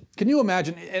imagine?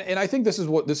 And I think this is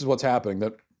what's happening.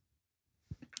 That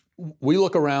we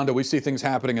look around and we see things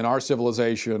happening in our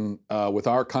civilization, with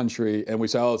our country, and we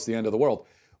say, oh, it's the end of the world.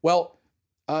 Well,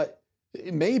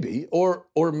 maybe, or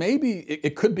maybe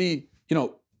it could be,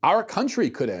 our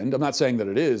country could end. I'm not saying that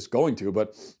it is going to,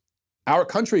 but our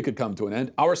country could come to an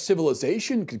end. Our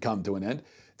civilization could come to an end.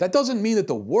 That doesn't mean that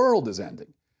the world is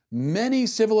ending. Many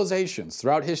civilizations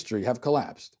throughout history have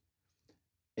collapsed,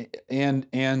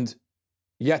 and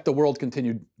yet the world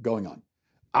continued going on.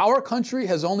 Our country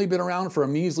has only been around for a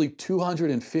measly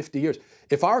 250 years.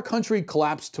 If our country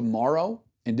collapsed tomorrow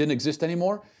and didn't exist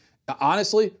anymore,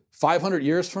 honestly, 500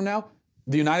 years from now,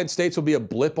 the United States would be a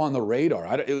blip on the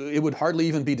radar. It would hardly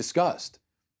even be discussed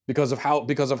because of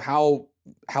how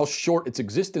short its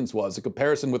existence was in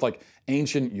comparison with like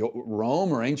ancient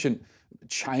Rome or ancient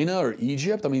China or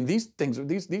Egypt. I mean, these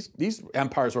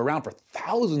empires were around for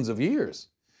thousands of years.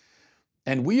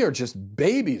 And we are just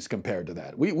babies compared to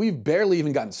that. We've barely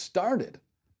even gotten started.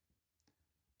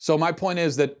 So my point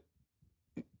is that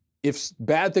if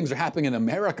bad things are happening in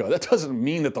America, that doesn't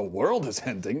mean that the world is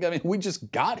ending. I mean, we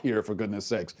just got here, for goodness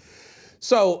sakes.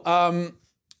 So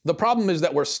the problem is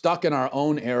that we're stuck in our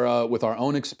own era with our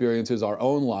own experiences, our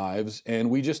own lives, and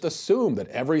we just assume that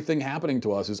everything happening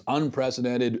to us is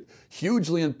unprecedented,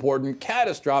 hugely important,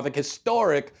 catastrophic,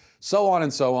 historic, so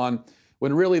on,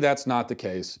 when really that's not the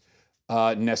case.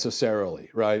 Necessarily,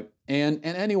 right? And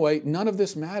anyway, none of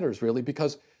this matters really,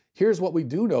 because here's what we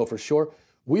do know for sure.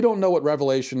 We don't know what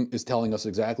Revelation is telling us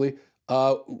exactly.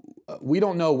 We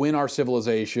don't know when our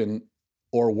civilization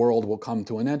or world will come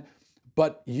to an end,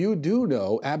 but you do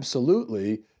know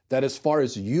absolutely that as far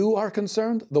as you are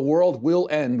concerned, the world will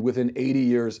end within 80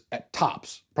 years at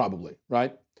tops, probably,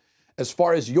 right? As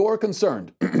far as you're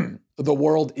concerned, the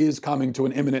world is coming to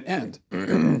an imminent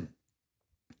end.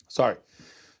 Sorry.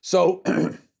 So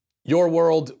your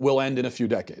world will end in a few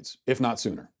decades, if not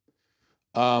sooner.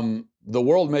 The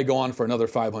world may go on for another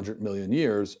 500 million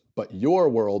years, but your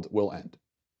world will end.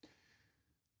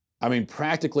 I mean,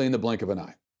 practically in the blink of an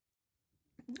eye.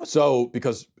 So,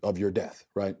 because of your death,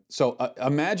 right? So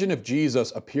imagine if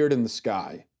Jesus appeared in the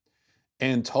sky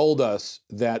and told us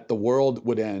that the world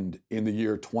would end in the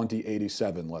year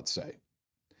 2087, let's say.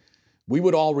 We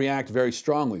would all react very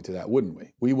strongly to that, wouldn't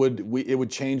we? It would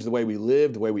change the way we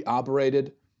lived, the way we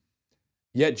operated.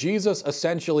 Yet Jesus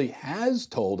essentially has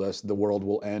told us the world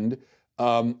will end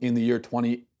in the year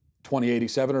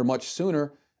 2087 or much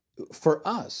sooner for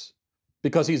us,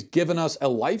 because he's given us a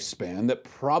lifespan that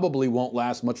probably won't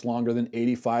last much longer than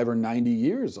 85 or 90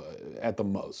 years at the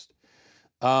most.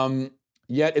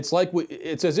 Yet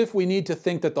it's as if we need to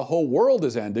think that the whole world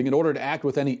is ending in order to act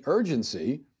with any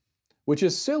urgency, which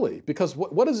is silly, because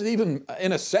what does it even,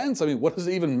 in a sense, I mean, what does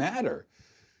it even matter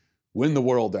when the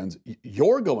world ends?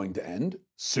 You're going to end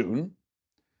soon.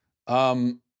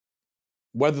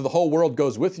 Whether the whole world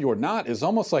goes with you or not is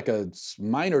almost like a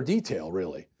minor detail,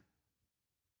 really,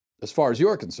 as far as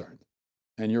you're concerned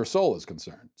and your soul is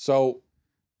concerned. So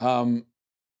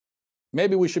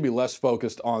maybe we should be less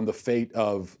focused on the fate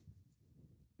of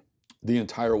the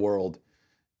entire world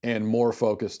and more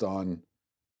focused on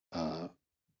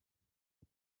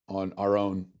our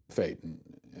own fate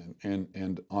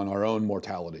and on our own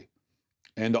mortality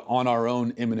and on our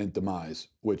own imminent demise,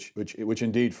 which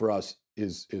indeed for us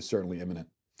is certainly imminent.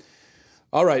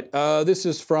 All right, this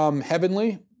is from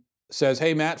Heavenly. Says,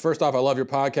 hey Matt, first off, I love your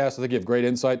podcast. I think you have great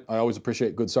insight. I always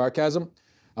appreciate good sarcasm.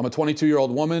 I'm a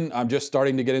 22-year-old woman. I'm just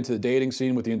starting to get into the dating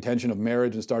scene with the intention of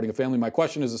marriage and starting a family. My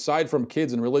question is, aside from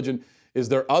kids and religion, is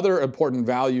there other important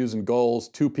values and goals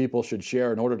two people should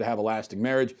share in order to have a lasting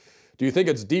marriage? Do you think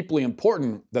it's deeply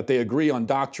important that they agree on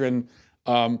doctrine?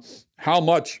 How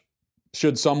much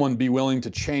should someone be willing to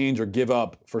change or give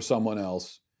up for someone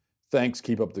else? Thanks,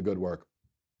 keep up the good work.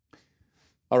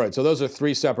 All right, so those are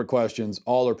three separate questions.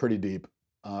 All are pretty deep.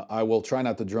 I will try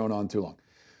not to drone on too long.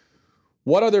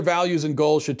 What other values and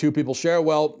goals should two people share?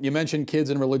 Well, you mentioned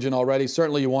kids and religion already.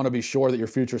 Certainly you want to be sure that your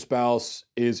future spouse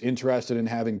is interested in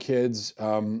having kids,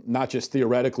 not just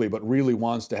theoretically, but really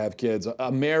wants to have kids.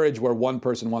 A marriage where one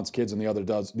person wants kids and the other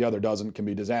doesn't can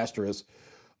be disastrous.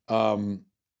 And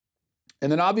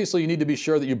then obviously you need to be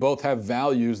sure that you both have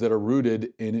values that are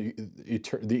rooted in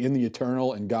the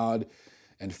eternal and God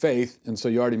and faith. And so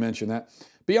you already mentioned that.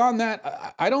 Beyond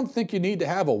that, I don't think you need to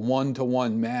have a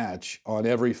one-to-one match on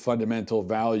every fundamental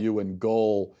value and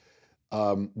goal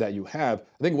that you have.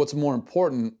 I think what's more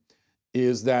important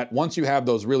is that once you have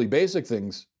those really basic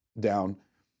things down,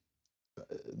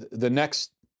 the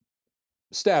next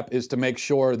step is to make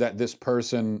sure that this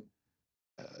person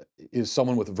is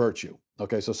someone with virtue.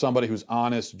 Okay, so somebody who's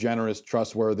honest, generous,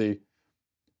 trustworthy.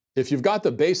 If you've got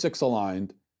the basics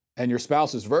aligned and your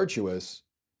spouse is virtuous,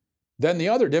 then the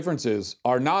other differences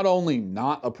are not only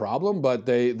not a problem, but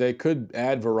they could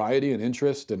add variety and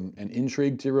interest and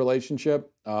intrigue to your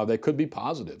relationship. They could be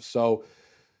positive. So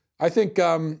I think,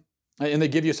 and they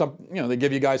give you they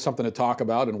give you guys something to talk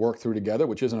about and work through together,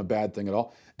 which isn't a bad thing at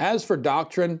all. As for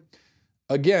doctrine,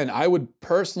 again, I would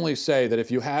personally say that if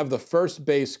you have the first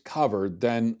base covered,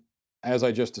 then as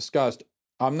I just discussed,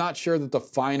 I'm not sure that the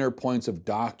finer points of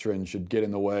doctrine should get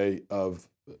in the way of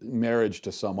marriage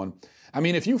to someone. I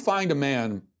mean, if you find a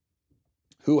man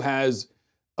who has,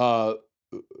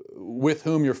 with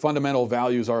whom your fundamental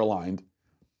values are aligned,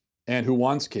 and who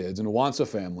wants kids and who wants a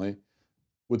family,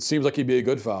 which seems like he'd be a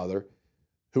good father,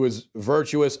 who is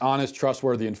virtuous, honest,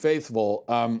 trustworthy, and faithful,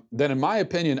 then in my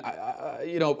opinion,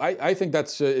 I think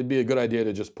it'd be a good idea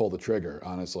to just pull the trigger,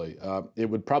 honestly. It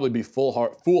would probably be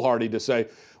foolhardy to say,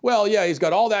 well, yeah, he's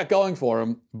got all that going for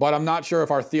him, but I'm not sure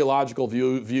if our theological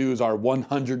views are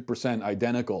 100%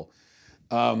 identical.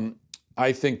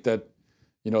 I think that,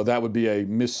 that would be a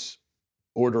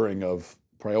misordering of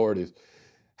priorities.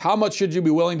 How much should you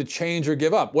be willing to change or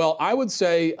give up? Well, I would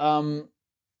say,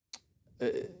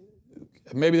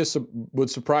 maybe this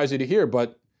would surprise you to hear,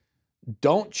 but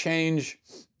don't change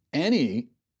any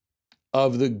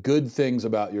of the good things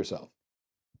about yourself.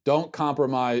 Don't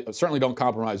compromise, certainly don't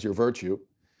compromise your virtue.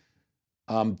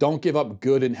 Don't give up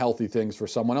good and healthy things for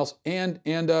someone else. And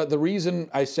the reason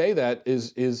I say that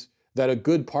is that a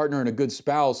good partner and a good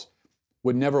spouse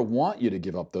would never want you to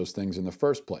give up those things in the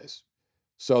first place.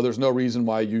 So there's no reason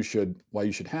why you should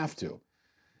have to.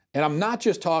 And I'm not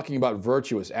just talking about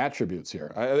virtuous attributes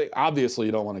here. Obviously,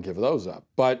 you don't want to give those up.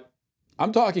 But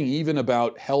I'm talking even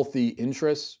about healthy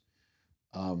interests,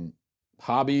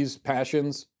 hobbies,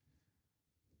 passions.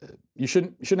 You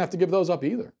shouldn't have to give those up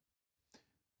either.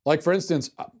 Like, for instance,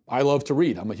 I love to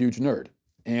read. I'm a huge nerd.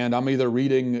 And I'm either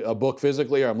reading a book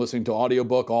physically or I'm listening to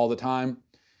audiobook all the time.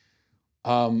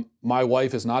 My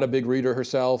wife is not a big reader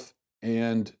herself.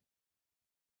 And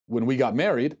when we got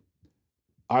married,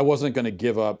 I wasn't going to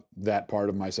give up that part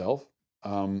of myself.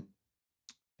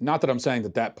 Not that I'm saying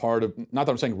not that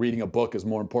I'm saying reading a book is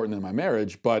more important than my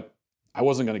marriage, but I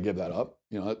wasn't going to give that up.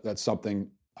 That's something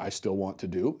I still want to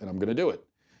do, and I'm going to do it.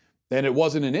 And it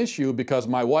wasn't an issue because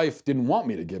my wife didn't want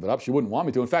me to give it up. She wouldn't want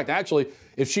me to. In fact, actually,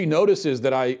 if she notices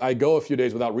that I go a few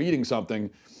days without reading something,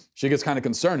 she gets kind of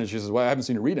concerned and she says, well, I haven't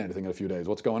seen you read anything in a few days.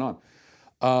 What's going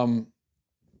on?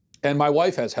 And my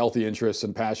wife has healthy interests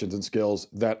and passions and skills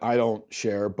that I don't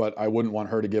share, but I wouldn't want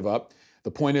her to give up.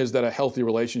 The point is that a healthy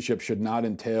relationship should not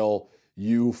entail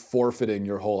you forfeiting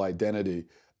your whole identity.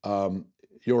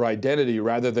 Your identity,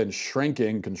 rather than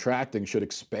shrinking, contracting, should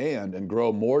expand and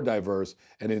grow more diverse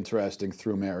and interesting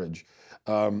through marriage.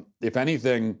 If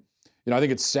anything, I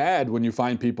think it's sad when you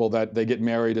find people that they get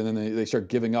married and then they start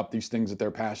giving up these things that they're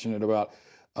passionate about.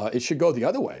 It should go the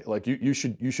other way. Like you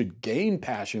should gain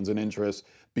passions and interests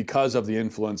because of the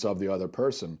influence of the other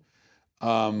person.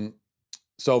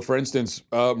 So for instance,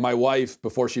 my wife,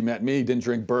 before she met me, didn't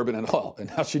drink bourbon at all.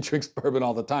 And now she drinks bourbon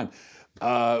all the time,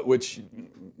 which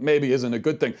maybe isn't a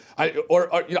good thing.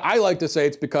 I like to say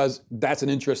it's because that's an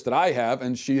interest that I have,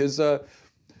 and she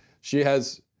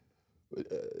has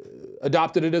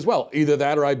adopted it as well. Either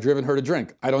that or I've driven her to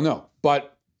drink. I don't know.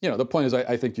 But the point is,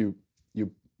 I think you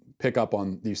pick up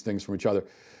on these things from each other.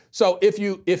 So if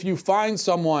you find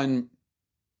someone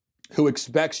who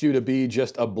expects you to be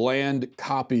just a bland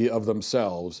copy of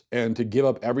themselves and to give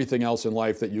up everything else in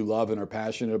life that you love and are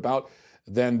passionate about,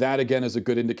 then that again is a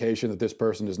good indication that this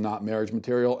person is not marriage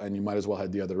material, and you might as well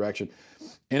head the other direction.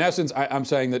 In essence, I'm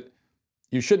saying that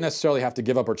you shouldn't necessarily have to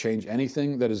give up or change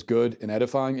anything that is good and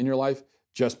edifying in your life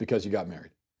just because you got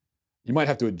married. You might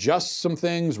have to adjust some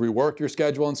things, rework your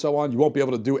schedule and so on. You won't be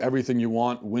able to do everything you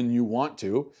want when you want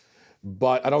to,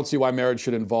 but I don't see why marriage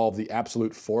should involve the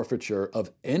absolute forfeiture of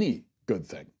any good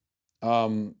thing.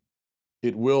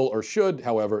 It will or should,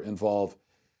 however, involve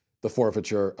the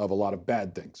forfeiture of a lot of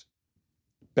bad things.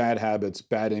 Bad habits,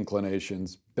 bad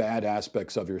inclinations, bad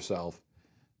aspects of yourself.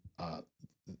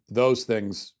 Those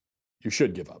things you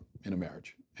should give up in a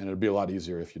marriage, and it'll be a lot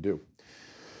easier if you do.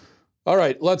 All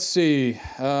right, let's see.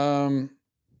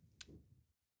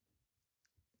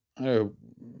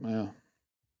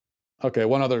 Okay,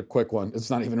 one other quick one. It's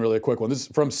not even really a quick one. This is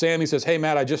from Sam. He says, hey,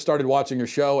 Matt, I just started watching your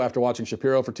show after watching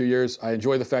Shapiro for 2 years. I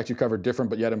enjoy the fact you cover different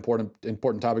but yet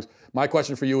important topics. My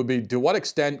question for you would be, to what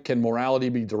extent can morality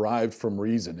be derived from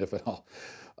reason, if at all?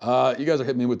 You guys are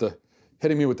hitting me with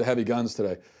the heavy guns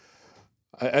today.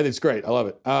 It's great. I love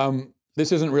it.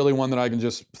 This isn't really one that I can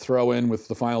just throw in with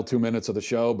the final 2 minutes of the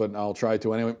show, but I'll try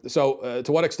to anyway. So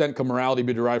to what extent can morality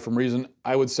be derived from reason?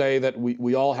 I would say that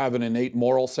we all have an innate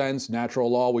moral sense, natural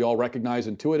law. We all recognize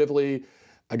intuitively,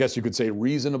 I guess you could say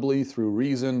reasonably through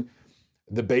reason,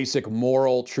 the basic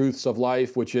moral truths of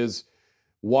life, which is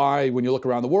why when you look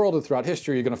around the world and throughout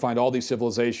history, you're going to find all these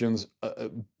civilizations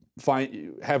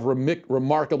have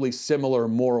remarkably similar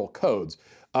moral codes.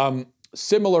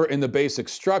 Similar in the basic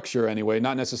structure anyway,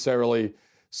 not necessarily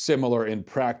similar in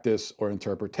practice or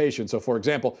interpretation. So for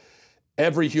example,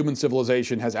 every human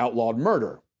civilization has outlawed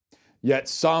murder, yet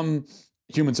some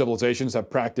human civilizations have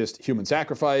practiced human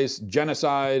sacrifice,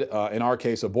 genocide, in our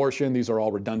case, abortion. These are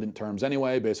all redundant terms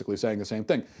anyway, basically saying the same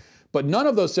thing. But none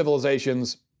of those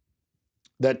civilizations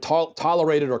that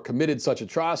tolerated or committed such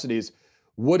atrocities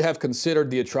would have considered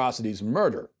the atrocities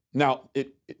murder. Now,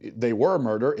 they were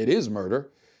murder, it is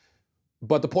murder,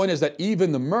 but the point is that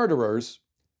even the murderers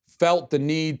felt the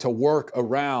need to work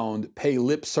around, pay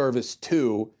lip service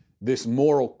to this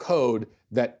moral code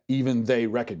that even they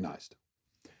recognized.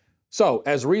 So,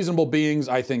 as reasonable beings,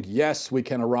 I think, yes, we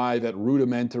can arrive at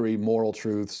rudimentary moral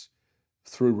truths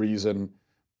through reason.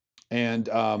 And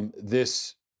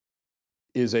this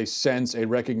is a sense, a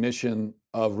recognition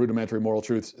of rudimentary moral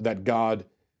truths that God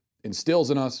instills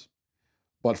in us.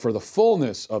 But for the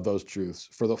fullness of those truths,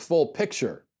 for the full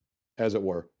picture, as it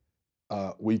were,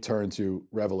 we turn to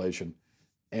Revelation.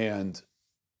 And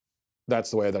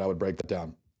that's the way that I would break that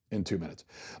down in 2 minutes.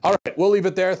 All right, we'll leave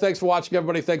it there. Thanks for watching,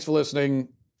 everybody. Thanks for listening.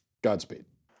 Godspeed.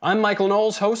 I'm Michael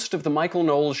Knowles, host of The Michael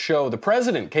Knowles Show. The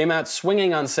president came out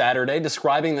swinging on Saturday,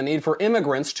 describing the need for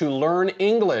immigrants to learn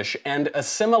English and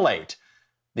assimilate.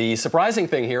 The surprising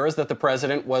thing here is that the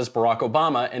president was Barack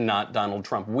Obama and not Donald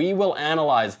Trump. We will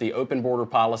analyze the open border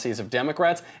policies of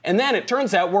Democrats, and then it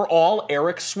turns out we're all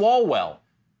Eric Swalwell.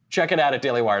 Check it out at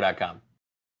dailywire.com.